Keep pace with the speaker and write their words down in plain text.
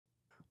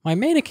My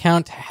main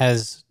account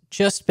has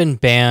just been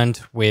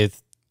banned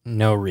with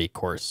no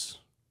recourse.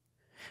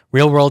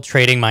 Real-world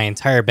trading my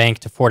entire bank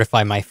to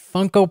fortify my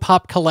Funko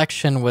Pop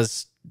collection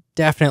was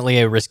definitely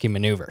a risky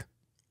maneuver.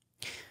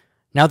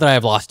 Now that I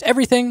have lost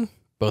everything,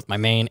 both my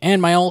main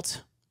and my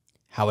alt,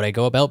 how would I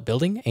go about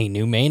building a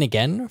new main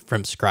again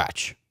from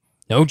scratch?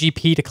 No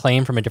GP to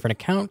claim from a different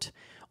account,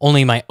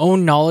 only my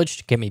own knowledge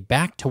to get me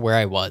back to where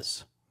I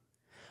was.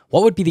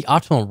 What would be the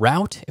optimal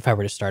route if I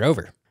were to start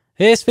over?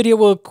 This video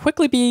will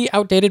quickly be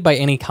outdated by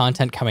any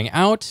content coming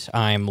out.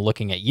 I'm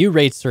looking at you,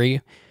 Raids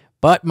 3,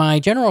 but my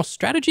general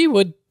strategy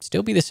would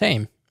still be the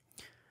same.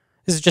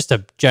 This is just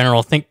a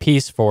general think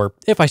piece for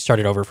if I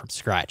started over from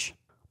scratch.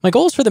 My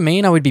goals for the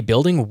main I would be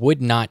building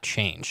would not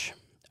change.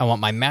 I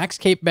want my max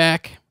cape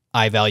back,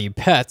 I value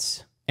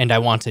pets, and I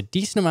want a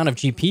decent amount of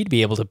GP to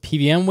be able to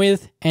PVM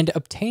with and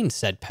obtain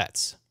said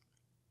pets.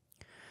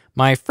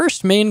 My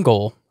first main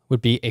goal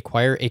would be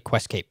acquire a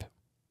quest cape.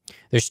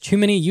 There's too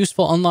many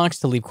useful unlocks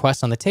to leave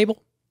quests on the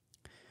table.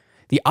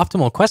 The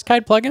optimal quest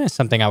guide plugin is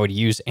something I would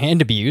use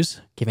and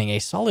abuse, giving a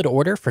solid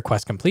order for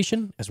quest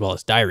completion as well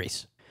as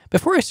diaries.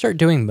 Before I start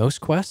doing most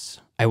quests,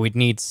 I would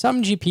need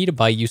some GP to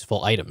buy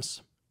useful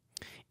items.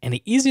 And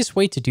the easiest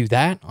way to do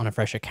that on a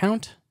fresh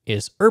account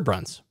is herb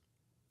runs.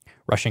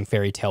 Rushing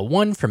Fairy Tale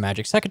 1 for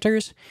magic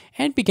secateurs,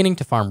 and beginning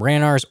to farm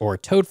Ranars or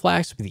Toad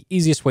Flax would be the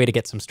easiest way to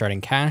get some starting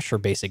cash or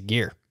basic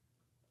gear.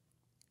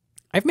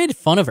 I've made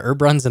fun of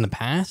herb runs in the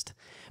past,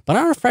 but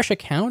on a fresh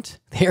account,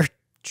 they are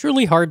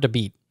truly hard to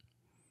beat.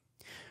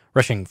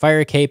 Rushing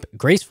Fire Cape,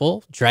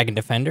 Graceful, Dragon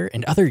Defender,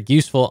 and other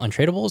useful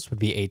untradables would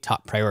be a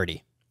top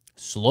priority.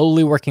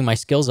 Slowly working my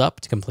skills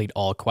up to complete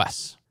all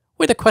quests.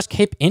 With a quest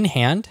cape in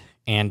hand,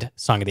 and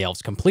Song of the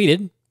Elves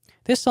completed,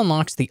 this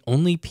unlocks the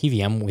only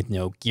PVM with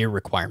no gear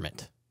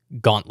requirement,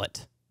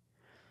 Gauntlet.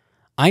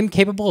 I'm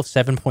capable of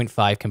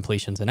 7.5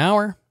 completions an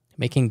hour,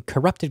 making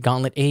Corrupted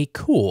Gauntlet a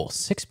cool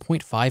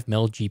 6.5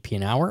 mil GP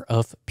an hour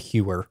of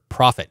pure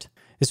profit.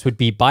 This would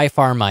be by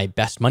far my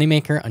best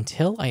moneymaker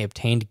until I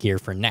obtained gear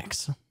for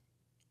Nex.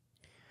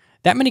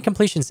 That many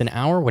completions an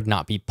hour would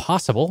not be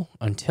possible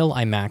until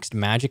I maxed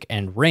magic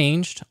and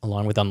ranged,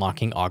 along with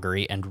unlocking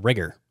augury and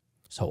rigor.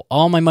 So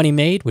all my money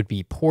made would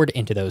be poured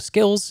into those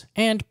skills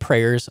and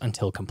prayers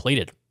until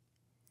completed.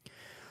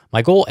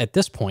 My goal at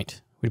this point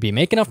would be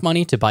make enough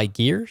money to buy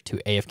gear to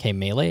AFK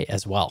melee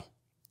as well,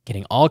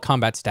 getting all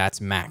combat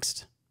stats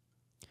maxed.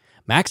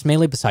 Max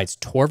melee besides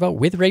Torva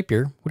with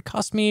Rapier would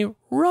cost me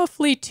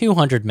roughly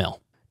 200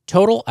 mil.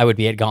 Total, I would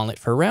be at Gauntlet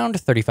for around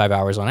 35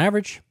 hours on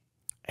average.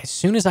 As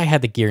soon as I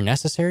had the gear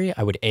necessary,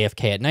 I would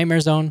AFK at Nightmare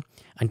Zone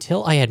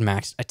until I had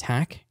maxed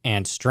attack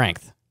and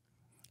strength.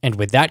 And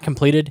with that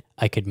completed,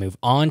 I could move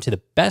on to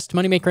the best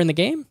moneymaker in the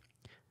game,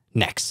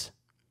 Nex.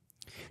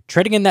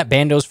 Trading in that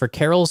Bandos for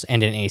Carols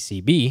and an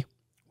ACB,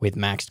 with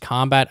maxed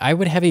combat, I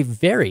would have a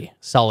very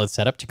solid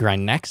setup to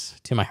grind Nex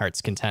to my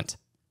heart's content.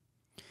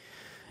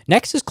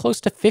 Nex is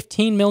close to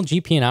 15 mil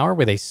GP an hour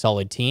with a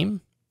solid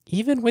team,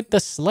 even with the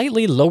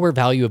slightly lower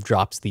value of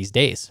drops these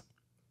days.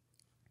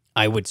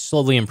 I would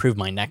slowly improve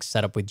my Nex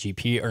setup with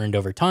GP earned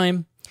over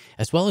time,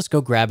 as well as go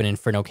grab an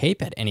Inferno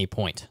cape at any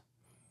point.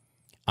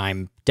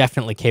 I'm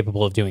definitely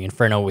capable of doing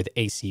Inferno with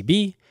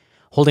ACB.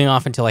 Holding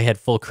off until I had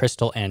full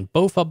Crystal and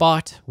Bofa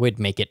bot would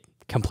make it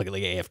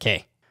completely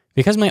AFK.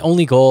 Because my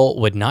only goal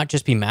would not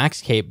just be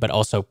max cape, but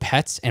also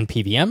pets and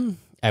PVM,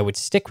 I would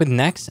stick with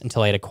Nex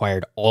until I had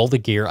acquired all the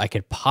gear I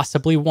could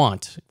possibly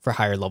want for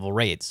higher level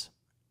raids.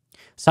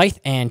 Scythe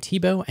and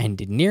T-Bow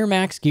and near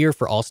max gear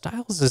for all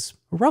styles is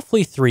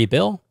roughly 3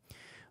 bill,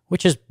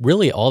 which is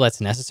really all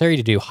that's necessary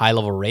to do high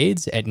level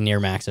raids at near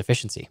max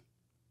efficiency.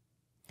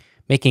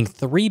 Making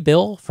 3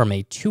 bill from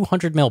a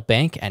 200 mil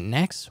bank at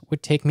Nex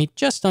would take me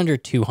just under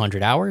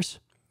 200 hours,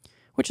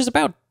 which is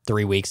about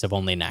 3 weeks of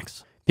only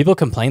Nex. People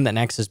complain that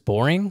Nex is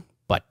boring,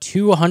 but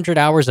 200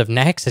 hours of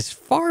Nex is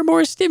far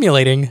more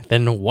stimulating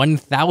than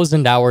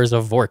 1,000 hours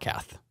of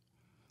Vorkath.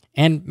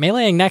 And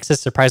meleeing Nex is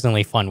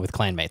surprisingly fun with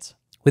clanmates.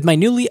 With my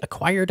newly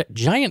acquired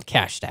giant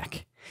cash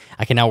stack,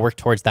 I can now work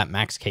towards that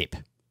max cape.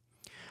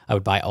 I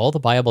would buy all the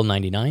buyable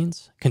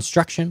 99s,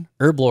 construction,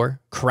 herblore,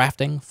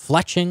 crafting,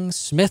 fletching,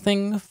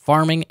 smithing,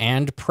 farming,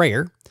 and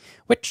prayer,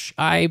 which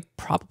I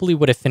probably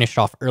would have finished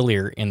off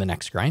earlier in the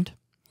next grind,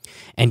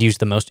 and use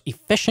the most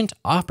efficient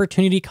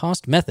opportunity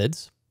cost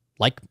methods,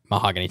 like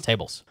mahogany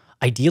tables.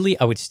 Ideally,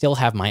 I would still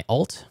have my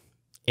alt.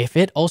 If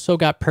it also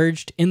got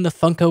purged in the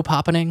Funko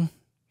Poppening,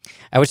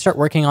 I would start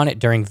working on it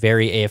during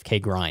very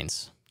AFK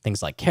grinds,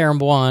 things like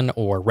Karambuan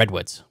or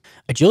Redwoods.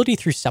 Agility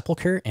through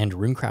Sepulchre and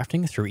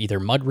runecrafting through either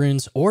Mud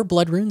Runes or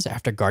Blood Runes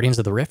after Guardians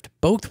of the Rift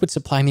both would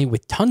supply me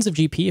with tons of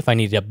GP if I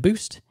needed a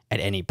boost at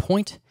any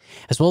point,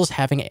 as well as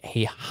having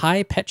a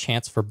high pet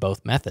chance for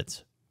both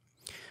methods.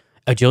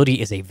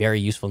 Agility is a very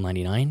useful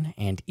 99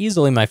 and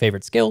easily my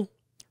favorite skill,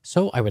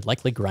 so I would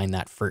likely grind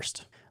that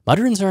first. Mud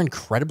Runes are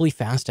incredibly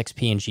fast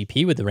XP and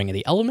GP with the Ring of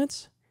the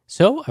Elements,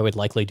 so I would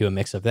likely do a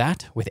mix of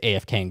that with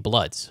AFKing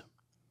Bloods.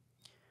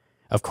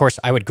 Of course,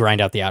 I would grind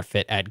out the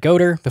outfit at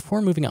Goater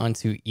before moving on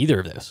to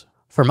either of those.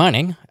 For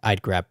mining,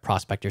 I'd grab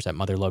Prospectors at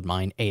Motherlode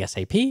Mine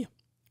ASAP,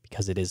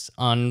 because it is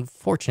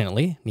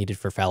unfortunately needed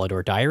for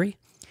Falador Diary,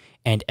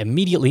 and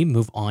immediately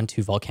move on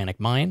to Volcanic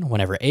Mine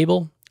whenever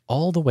able,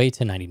 all the way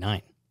to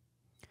 99.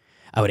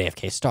 I would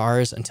AFK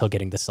Stars until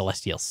getting the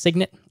Celestial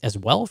Signet as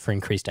well for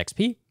increased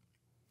XP.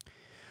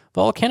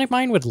 Volcanic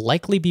Mine would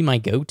likely be my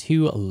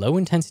go-to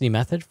low-intensity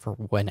method for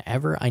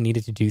whenever I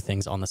needed to do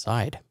things on the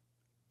side.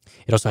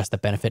 It also has the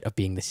benefit of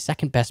being the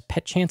second best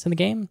pet chance in the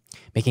game,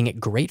 making it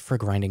great for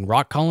grinding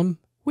Rock Column,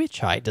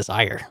 which I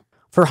desire.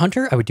 For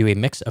Hunter, I would do a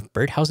mix of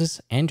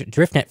birdhouses and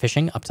driftnet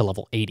fishing up to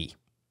level 80.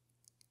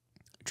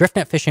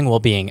 Driftnet fishing, while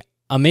being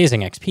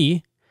amazing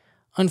XP,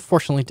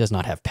 unfortunately does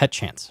not have pet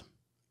chance.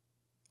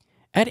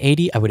 At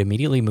 80, I would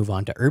immediately move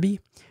on to Irby,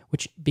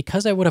 which,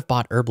 because I would have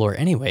bought Herblore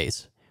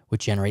anyways,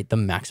 would generate the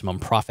maximum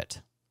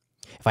profit.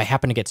 If I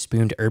happen to get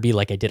spooned Irby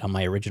like I did on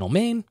my original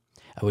main,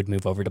 I would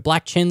move over to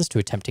Black Chins to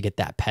attempt to get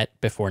that pet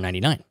before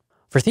 99.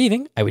 For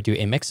thieving, I would do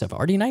a mix of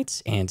Ardy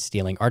Knights and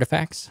stealing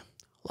artifacts.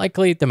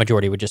 Likely, the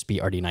majority would just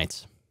be Ardy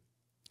Knights.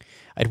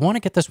 I'd want to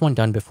get this one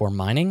done before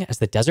mining, as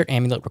the Desert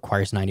Amulet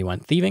requires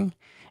 91 thieving,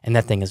 and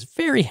that thing is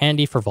very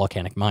handy for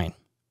Volcanic Mine,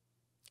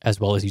 as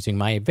well as using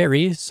my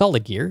very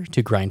solid gear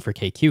to grind for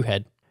KQ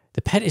Head.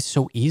 The pet is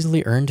so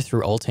easily earned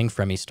through ulting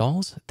Fremi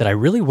Stalls that I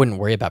really wouldn't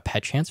worry about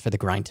pet chance for the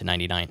grind to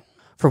 99.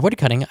 For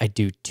woodcutting, I'd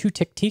do 2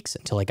 Tick-Teaks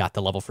until I got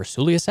the level for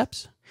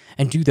Suliaceps,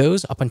 and do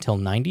those up until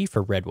 90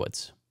 for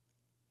redwoods.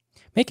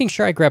 Making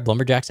sure I grab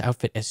Lumberjack's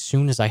outfit as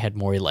soon as I had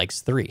Mori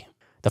Legs 3.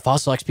 The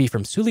fossil XP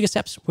from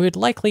Suliaceps would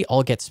likely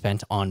all get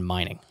spent on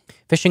mining.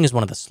 Fishing is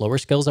one of the slower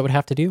skills I would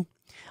have to do.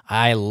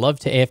 I love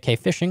to AFK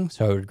fishing,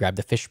 so I would grab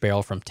the fish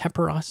barrel from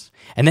Temperos,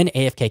 and then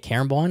AFK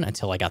Caramboan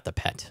until I got the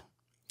pet.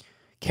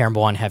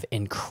 Caramboan have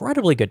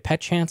incredibly good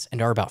pet chance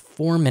and are about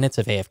 4 minutes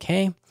of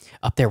AFK,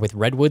 up there with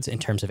redwoods in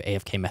terms of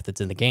AFK methods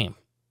in the game.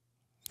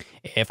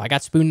 If I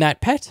got spooned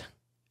that pet,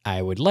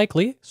 I would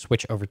likely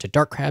switch over to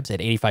Dark Crabs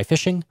at 85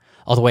 fishing,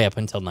 all the way up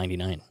until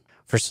 99.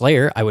 For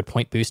Slayer, I would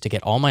point boost to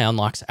get all my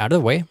unlocks out of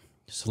the way,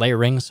 Slayer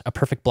rings, a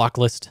perfect block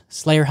list,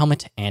 Slayer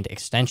helmet, and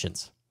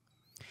extensions.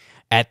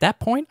 At that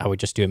point, I would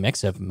just do a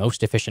mix of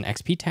most efficient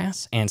XP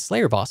tasks and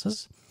Slayer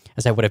bosses,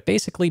 as I would have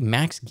basically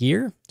max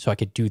gear so I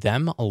could do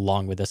them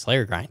along with the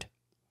Slayer grind.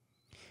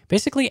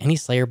 Basically, any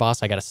Slayer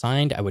boss I got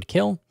assigned, I would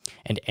kill,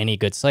 and any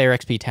good Slayer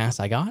XP tasks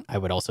I got, I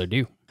would also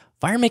do.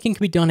 Firemaking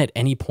can be done at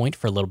any point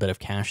for a little bit of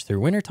cash through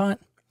Wintertaunt.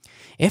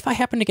 If I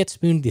happen to get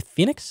spooned the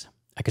Phoenix,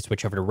 I could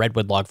switch over to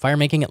Redwood Log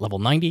Firemaking at level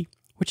 90,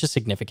 which is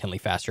significantly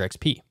faster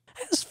XP.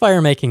 As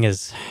firemaking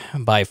is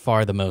by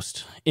far the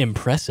most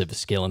impressive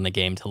skill in the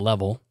game to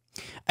level,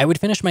 I would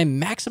finish my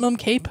maximum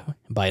cape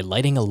by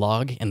lighting a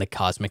log in the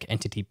Cosmic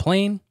Entity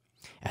plane,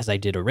 as I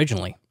did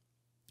originally.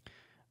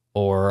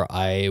 Or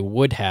I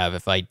would have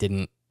if I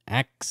didn't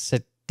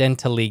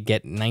accidentally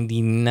get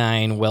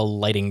 99 while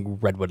lighting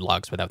redwood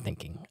logs without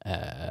thinking.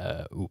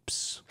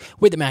 Oops.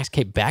 With the max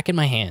cape back in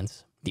my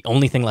hands, the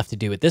only thing left to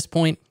do at this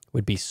point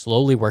would be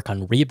slowly work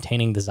on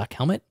reobtaining the Zuck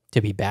helmet to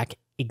be back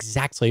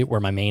exactly where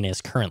my main is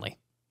currently.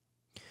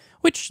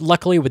 Which,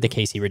 luckily, with the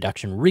KC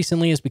reduction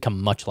recently has become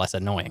much less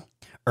annoying.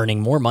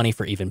 Earning more money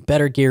for even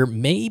better gear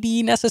may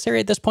be necessary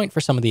at this point for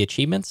some of the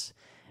achievements,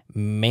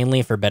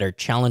 mainly for better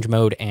challenge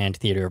mode and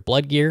Theater of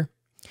Blood gear,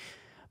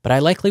 but I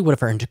likely would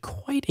have earned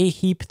quite a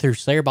heap through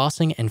Slayer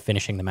bossing and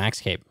finishing the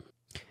max cape.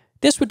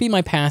 This would be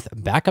my path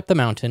back up the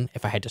mountain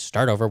if I had to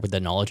start over with the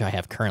knowledge I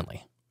have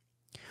currently.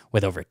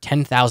 With over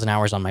 10,000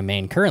 hours on my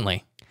main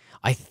currently,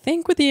 I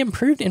think with the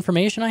improved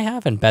information I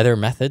have and better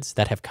methods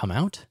that have come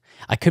out,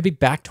 I could be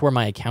back to where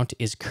my account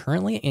is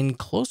currently in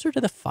closer to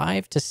the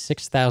 5,000 to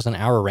 6,000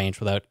 hour range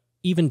without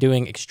even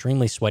doing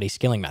extremely sweaty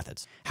skilling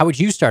methods. How would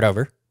you start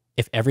over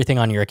if everything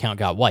on your account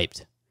got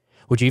wiped?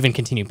 Would you even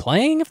continue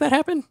playing if that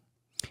happened?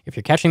 If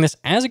you're catching this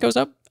as it goes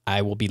up,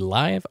 I will be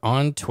live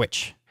on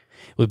Twitch.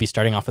 We'll be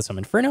starting off with some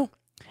Inferno,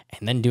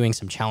 and then doing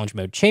some challenge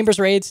mode Chambers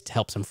raids to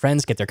help some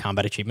friends get their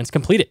combat achievements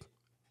completed.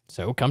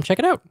 So come check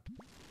it out.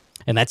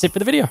 And that's it for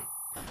the video.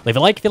 Leave a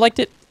like if you liked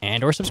it,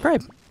 and or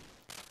subscribe.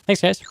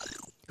 Thanks, guys.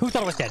 Who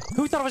thought it was dead?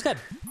 Who thought it was dead?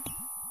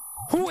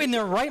 Who in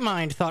their right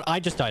mind thought I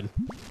just died?